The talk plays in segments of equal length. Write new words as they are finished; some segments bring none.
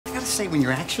gotta say, when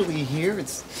you're actually here,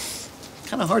 it's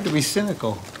kind of hard to be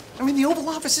cynical. I mean, the Oval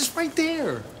Office is right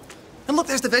there. And look,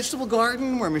 there's the vegetable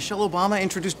garden where Michelle Obama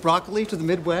introduced broccoli to the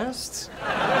Midwest.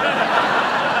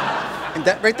 And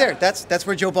that right there, that's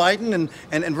where Joe Biden and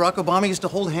Barack Obama used to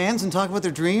hold hands and talk about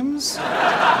their dreams.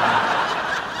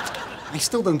 I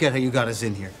still don't get how you got us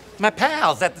in here. My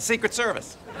pals at the Secret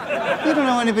Service. You don't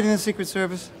know anybody in the Secret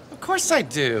Service? Of course I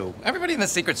do. Everybody in the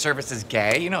Secret Service is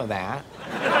gay, you know that.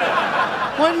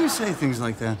 Why do you say things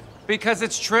like that? Because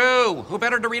it's true. Who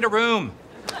better to read a room?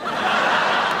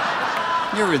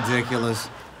 You're ridiculous.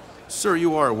 Sir,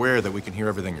 you are aware that we can hear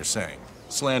everything you're saying.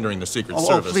 Slandering the Secret Oh,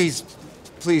 Service.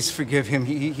 please forgive him.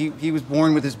 He was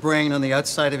born with his brain on the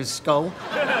outside of his skull.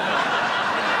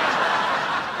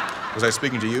 Was I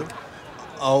speaking to you?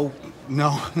 Oh,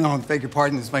 no, I beg your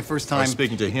pardon. This is my first time. I was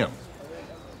speaking to him.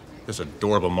 This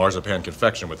adorable marzipan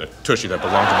confection with a tushy that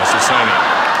belonged to Mrs. Sony.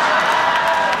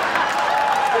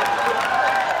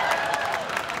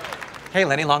 Hey,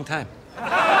 Lenny, long time.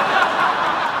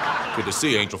 Good to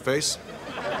see you, Angel Face.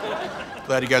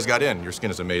 Glad you guys got in. Your skin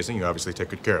is amazing. You obviously take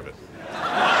good care of it.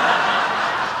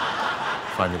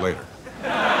 Find me later.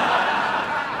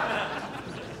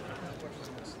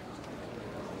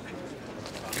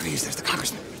 There he is. There's the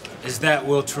congressman. Is that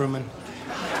Will Truman?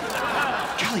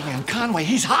 Kellyanne Conway,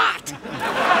 he's hot.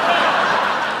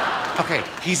 Okay,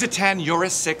 he's a 10, you're a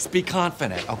 6. Be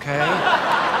confident, okay?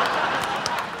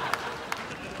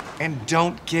 And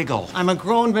don't giggle. I'm a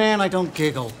grown man. I don't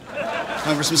giggle.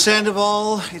 Congressman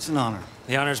Sandoval, it's an honor.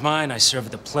 The honor's mine. I serve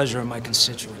at the pleasure of my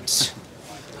constituents.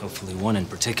 Hopefully one in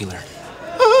particular.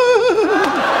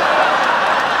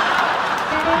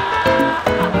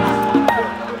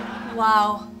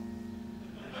 Wow.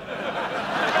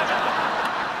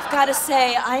 I've got to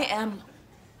say, I am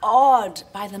awed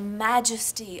by the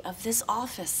majesty of this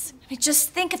office. I mean, just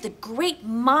think of the great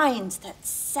minds that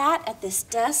sat at this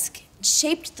desk and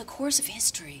shaped the course of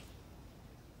history.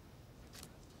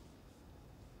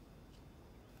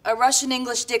 A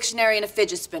Russian-English dictionary and a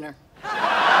fidget spinner. The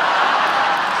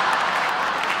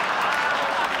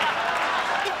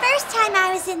first time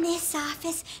I was in this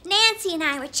office, Nancy and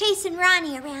I were chasing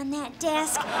Ronnie around that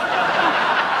desk.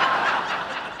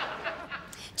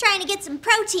 Trying to get some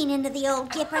protein into the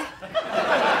old gipper.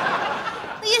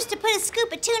 We used to put a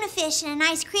scoop of tuna fish in an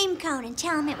ice cream cone and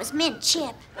tell him it was mint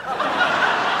chip. All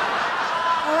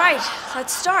right,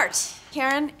 let's start.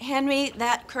 Karen, hand me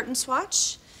that curtain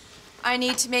swatch. I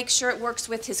need to make sure it works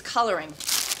with his coloring.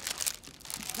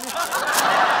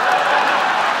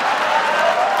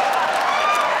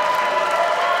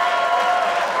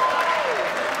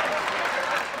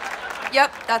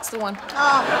 Yep, that's the one.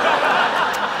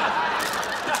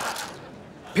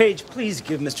 Paige, please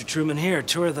give Mr. Truman here a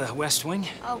tour of the West Wing.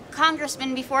 Oh,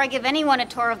 Congressman, before I give anyone a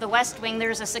tour of the West Wing,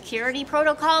 there's a security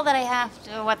protocol that I have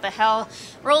to... What the hell?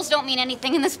 Rules don't mean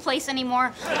anything in this place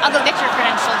anymore. I'll go get your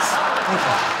credentials. Thank you.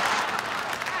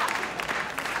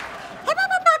 Hey,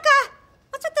 Bubba,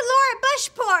 what's with the Laura Bush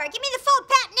pour? Give me the full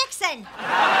Pat Nixon.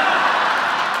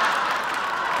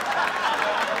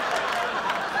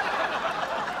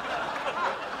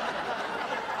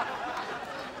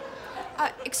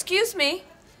 Excuse me.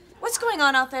 What's going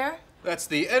on out there? That's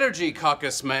the Energy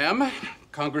Caucus, ma'am.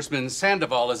 Congressman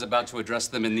Sandoval is about to address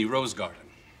them in the Rose Garden.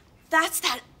 That's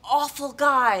that awful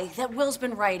guy that Will's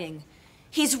been writing.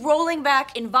 He's rolling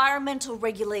back environmental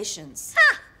regulations.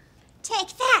 Huh.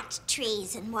 Take that,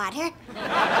 trees and water.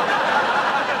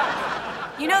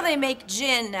 You know they make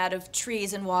gin out of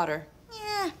trees and water.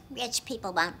 Yeah, rich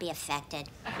people won't be affected.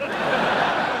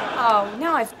 Oh,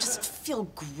 now I just feel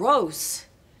gross.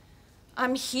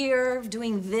 I'm here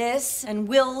doing this, and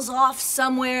Will's off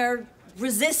somewhere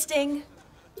resisting.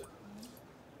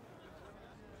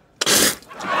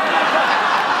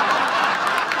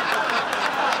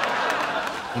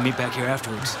 We'll meet back here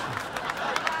afterwards.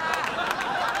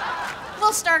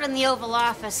 We'll start in the Oval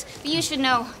Office, but you should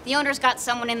know, the owner's got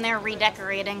someone in there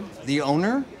redecorating. The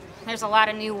owner? There's a lot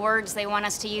of new words they want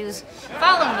us to use.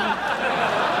 Follow me.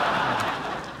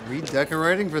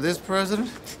 Redecorating for this president?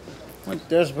 What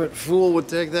desperate fool would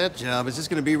take that job? It's just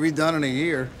going to be redone in a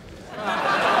year.